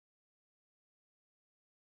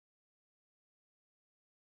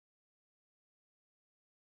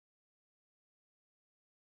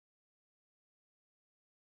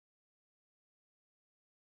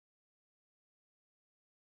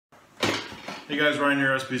Hey guys, Ryan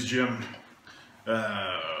here, SP's Gym.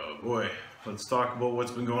 Boy, let's talk about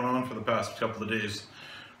what's been going on for the past couple of days.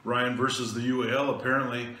 Ryan versus the UAL,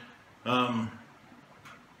 apparently. I've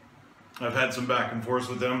had some back and forth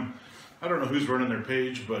with them. I don't know who's running their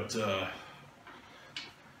page, but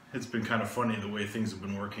it's been kind of funny the way things have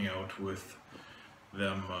been working out with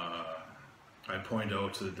them. I point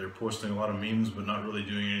out that they're posting a lot of memes, but not really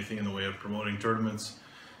doing anything in the way of promoting tournaments.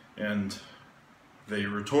 And they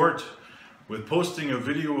retort with posting a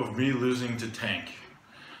video of me losing to Tank.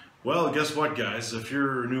 Well, guess what, guys? If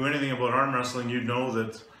you knew anything about arm wrestling, you'd know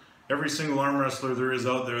that every single arm wrestler there is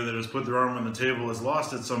out there that has put their arm on the table has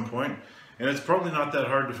lost at some point, and it's probably not that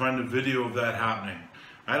hard to find a video of that happening.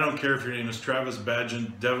 I don't care if your name is Travis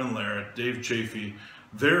Badgent, Devin Larrett, Dave Chafee,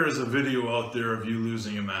 there is a video out there of you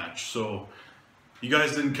losing a match. So you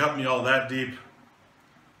guys didn't cut me all that deep.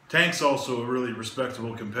 Tank's also a really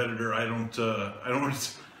respectable competitor.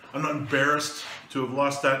 I'm not embarrassed to have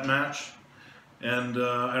lost that match, and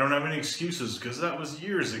I don't have any excuses because that was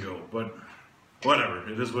years ago, but whatever,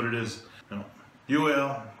 it is what it is.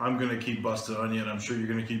 UAL, I'm going to keep busting on you, and I'm sure you're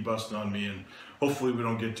going to keep busting on me, and hopefully we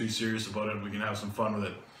don't get too serious about it. We can have some fun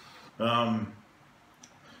with it. Now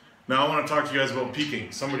I want to talk to you guys about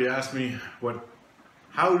peaking. Somebody asked me,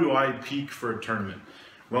 how do I peak for a tournament?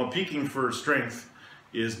 Well, peaking for strength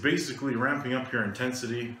is basically ramping up your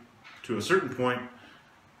intensity to a certain point,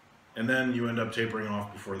 and then you end up tapering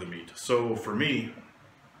off before the meet. So for me,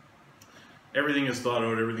 everything is thought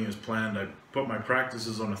out, everything is planned. I put my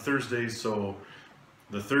practices on a Thursday, so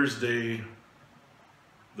the Thursday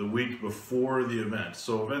the week before the event.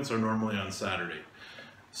 So events are normally on Saturday.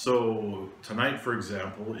 So tonight, for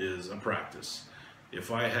example, is a practice. If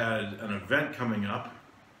I had an event coming up,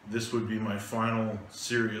 this would be my final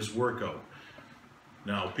serious workout.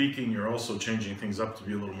 Now, peaking, you're also changing things up to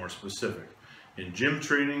be a little more specific. In gym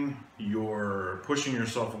training, you're pushing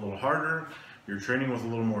yourself a little harder, you're training with a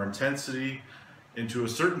little more intensity into a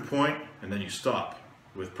certain point, and then you stop.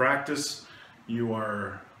 With practice, you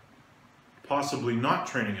are possibly not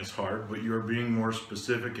training as hard, but you're being more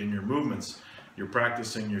specific in your movements. You're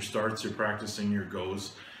practicing your starts, you're practicing your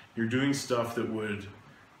goes. You're doing stuff that would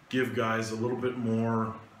give guys a little bit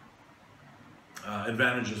more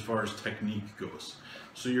advantage as far as technique goes.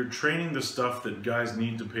 So you're training the stuff that guys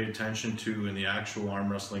need to pay attention to in the actual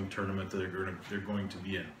arm wrestling tournament that they're going to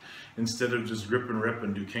be in. Instead of just grip and rip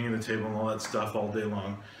and do king of the table and all that stuff all day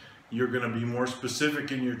long, you're going to be more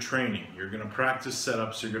specific in your training. You're going to practice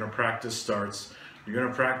setups, you're going to practice starts, you're going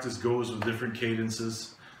to practice goes with different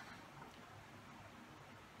cadences.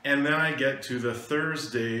 And then I get to the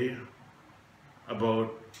Thursday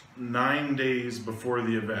about 9 days before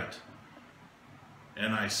the event,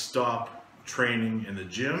 and I stop training in the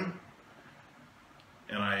gym,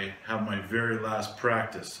 and I have my very last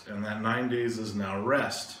practice, and that 9 days is now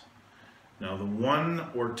rest. Now the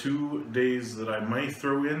 1 or 2 days that I might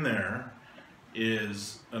throw in there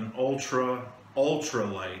is an ultra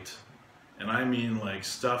light, and I mean like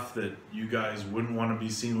stuff that you guys wouldn't want to be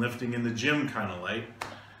seen lifting in the gym kind of light.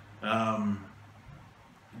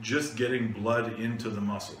 Just getting blood into the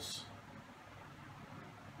muscles.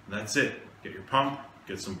 That's it. Get your pump,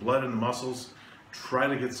 get some blood in the muscles, try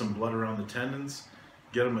to get some blood around the tendons,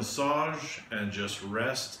 get a massage, and just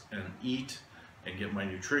rest and eat and get my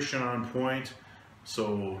nutrition on point.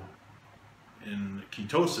 So in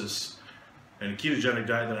ketosis and a ketogenic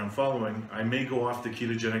diet that I'm following, I may go off the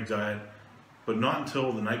ketogenic diet, but not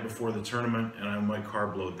until the night before the tournament, and I might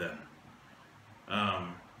carb load then.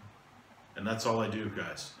 And that's all I do,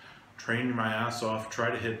 guys. Train my ass off, try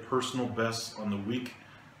to hit personal bests on the week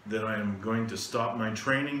that I am going to stop my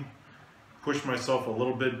training, push myself a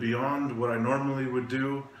little bit beyond what I normally would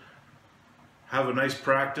do, have a nice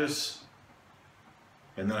practice,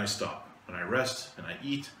 and then I stop. And I rest, and I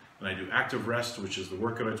eat, and I do active rest, which is the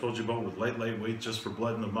workout I told you about with light weight just for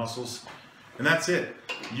blood in the muscles. And that's it.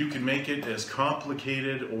 You can make it as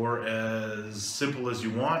complicated or as simple as you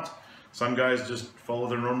want. Some guys just follow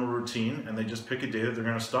their normal routine and they just pick a day that they're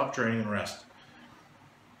going to stop training and rest.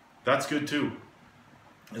 That's good too,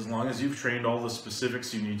 as long as you've trained all the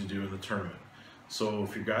specifics you need to do in the tournament. So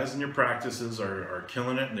if your guys in your practices are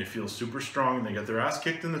killing it and they feel super strong and they get their ass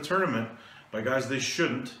kicked in the tournament by guys they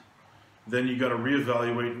shouldn't, then you got to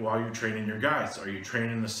reevaluate while you're training your guys. Are you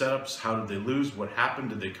training the setups? How did they lose? What happened?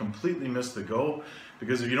 Did they completely miss the go?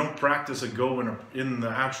 Because if you don't practice a go in the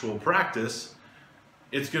actual practice,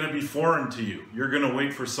 it's going to be foreign to you. You're going to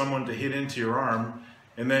wait for someone to hit into your arm,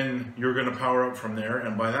 and then you're going to power up from there,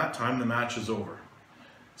 and by that time the match is over.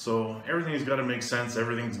 So everything's got to make sense,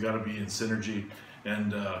 everything's got to be in synergy,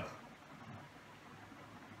 and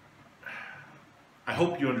I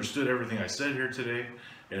hope you understood everything I said here today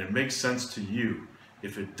and it makes sense to you.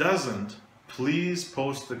 If it doesn't, please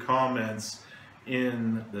post the comments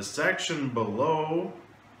in the section below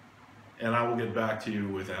and I will get back to you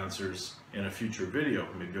with answers in a future video.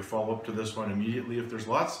 Maybe a follow-up to this one immediately if there's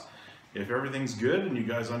lots. If everything's good and you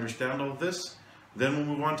guys understand all of this, then we'll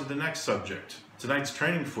move on to the next subject. Tonight's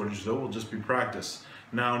training footage, though, will just be practice.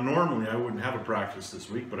 Now, normally I wouldn't have a practice this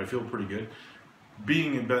week, but I feel pretty good.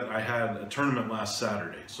 Being that I had a tournament last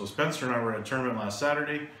Saturday. So Spencer and I were at a tournament last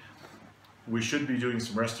Saturday. We should be doing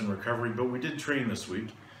some rest and recovery, but we did train this week.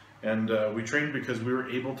 And we trained because we were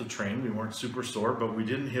able to train. We weren't super sore, but we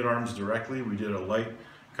didn't hit arms directly. We did a light,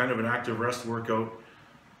 kind of an active rest workout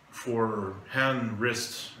for hand,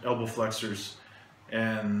 wrist, elbow flexors,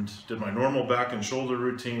 and did my normal back and shoulder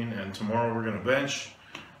routine. And tomorrow we're gonna bench.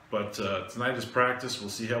 But tonight is practice. We'll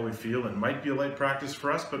see how we feel. It might be a light practice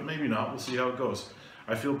for us, but maybe not. We'll see how it goes.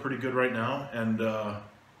 I feel pretty good right now, and yeah,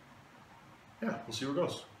 we'll see where it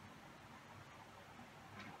goes.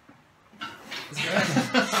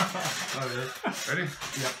 Ready?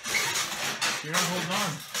 Yep. You're not holding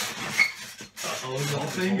on. Whole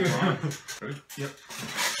finger. Ready? Yep.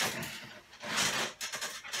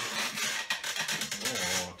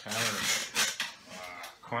 Oh, Tanner.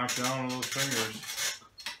 Clamp down on those fingers.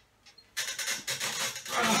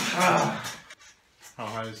 How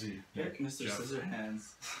high is he? Mr. Jeff? Scissorhands.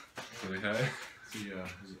 Really high?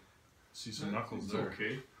 See some knuckles there.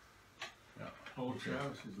 Okay. Yeah. Oh,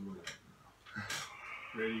 Travis is a little.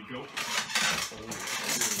 Ready, go.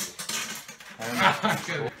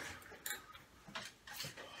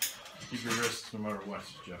 Keep your wrist no matter what,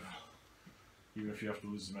 Jeff. Even if you have to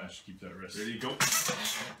lose the match, keep that wrist. Ready, go. No,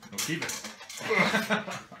 keep it. I'm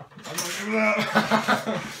not giving up.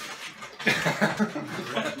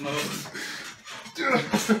 Rat mode.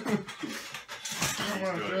 Come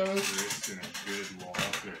on, Travis. Wrist in a good wall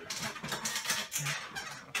up there.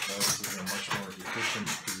 Travis is in a much more efficient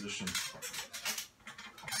position.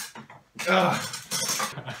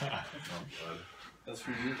 That's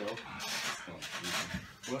for you, though.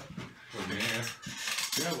 What? Okay.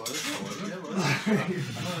 Yeah, it was. Yeah, was it? Yeah, it was. I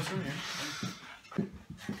know that's from here.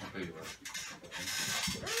 I'll tell you what.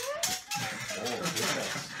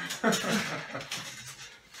 Oh,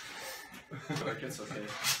 Like it's okay.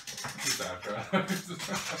 Who's that, Travis?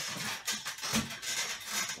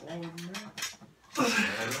 Oh, no.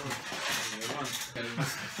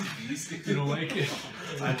 You don't like it?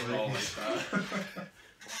 I don't like that.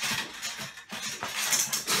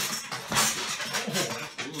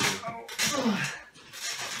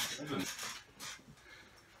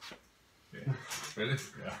 Ready?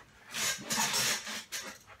 Yeah.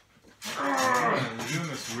 We're doing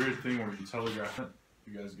this weird thing where you telegraph it.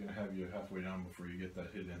 You guys are gonna have you halfway down before you get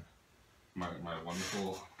that hit in. My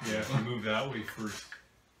wonderful. Yeah, if you move that way first.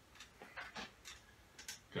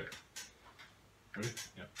 Okay. Ready?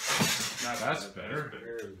 Yeah. That's better.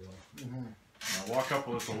 There we go. Now walk up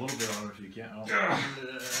with a little bit on it if you can. Oh.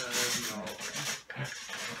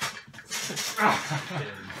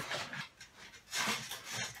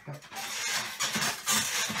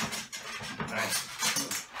 Nice.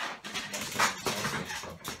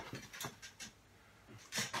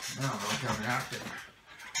 Now, look how we have to.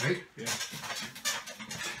 Right? Yeah.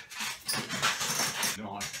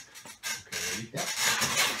 Not. Okay, ready? Yep.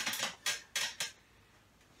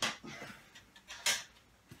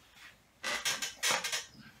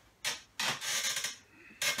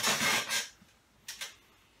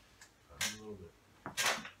 A little bit.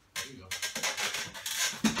 There you go.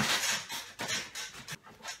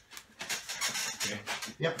 Okay.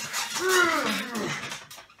 Yep.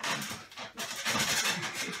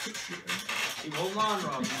 Keep holding on,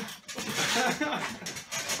 Rob.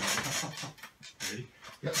 Ready?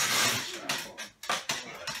 Yep.